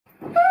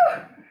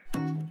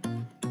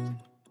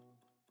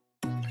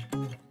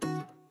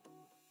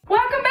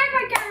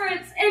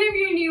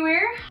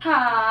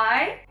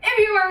subscribe. If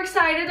you are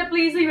excited, then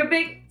please leave a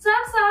big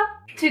thumbs up.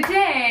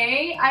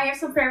 Today, I have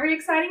some very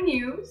exciting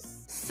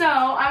news. So,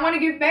 I want to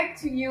give back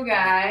to you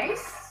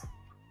guys.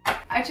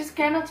 I just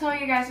cannot tell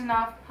you guys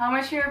enough how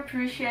much I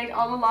appreciate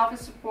all the love and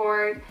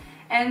support.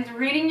 And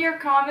reading your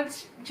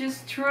comments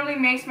just truly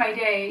makes my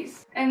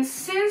days. And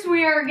since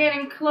we are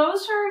getting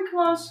closer and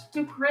closer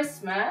to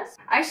Christmas,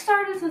 I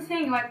started to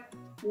think like,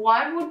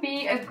 what would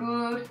be a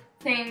good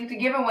thing to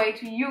give away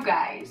to you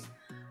guys?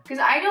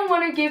 Because I don't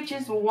want to give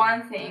just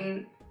one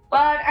thing,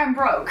 but I'm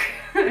broke.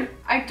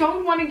 I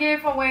don't want to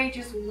give away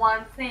just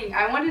one thing.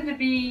 I want it to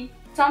be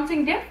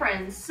something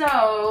different.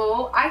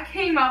 So I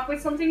came up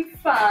with something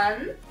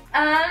fun.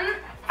 An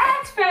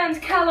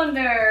advent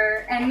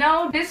calendar. And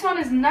no, this one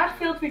is not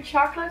filled with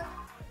chocolate,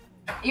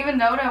 even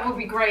though that would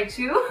be great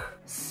too.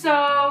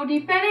 So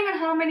depending on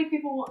how many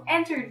people will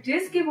enter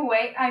this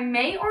giveaway, I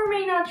may or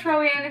may not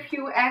throw in a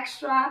few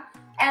extra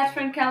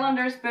advent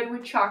calendars, but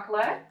with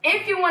chocolate.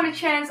 If you want a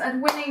chance at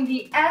winning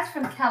the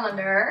advent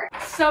calendar.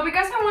 So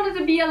because I wanted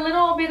to be a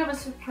little bit of a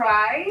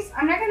surprise,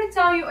 I'm not going to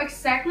tell you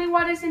exactly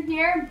what is in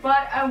here,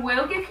 but I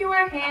will give you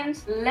a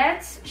hint.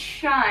 Let's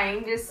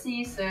shine this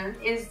season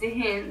is the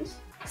hint.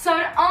 So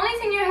the only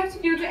thing you have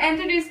to do to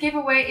enter this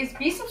giveaway is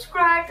be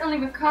subscribed and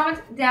leave a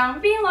comment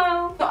down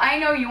below. So I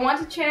know you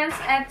want a chance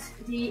at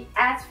the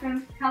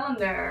advent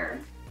calendar.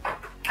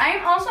 I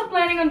am also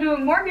planning on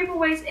doing more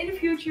giveaways in the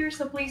future,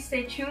 so please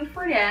stay tuned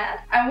for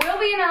that. I will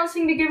be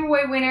announcing the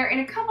giveaway winner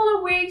in a couple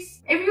of weeks.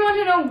 If you want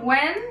to know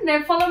when,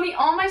 then follow me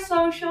on my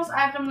socials. I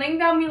have them linked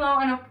down below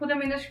and I'll put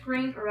them in the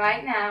screen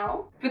right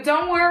now. But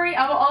don't worry,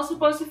 I will also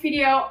post a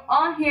video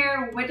on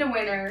here with the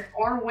winner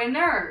or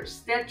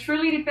winners. That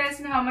truly depends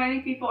on how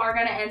many people are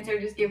going to enter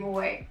this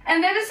giveaway.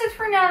 And that is it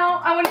for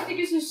now. I want to thank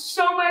you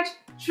so much,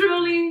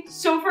 truly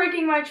so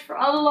freaking much for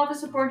all the love and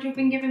support you've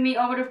been giving me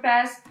over the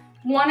past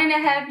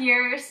 1.5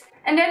 years.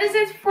 And that is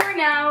it for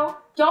now.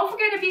 Don't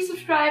forget to be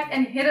subscribed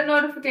and hit that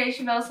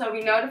notification bell so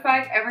you'll be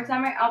notified every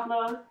time I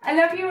upload. I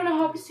love you and I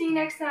hope to see you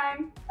next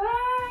time.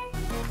 Bye!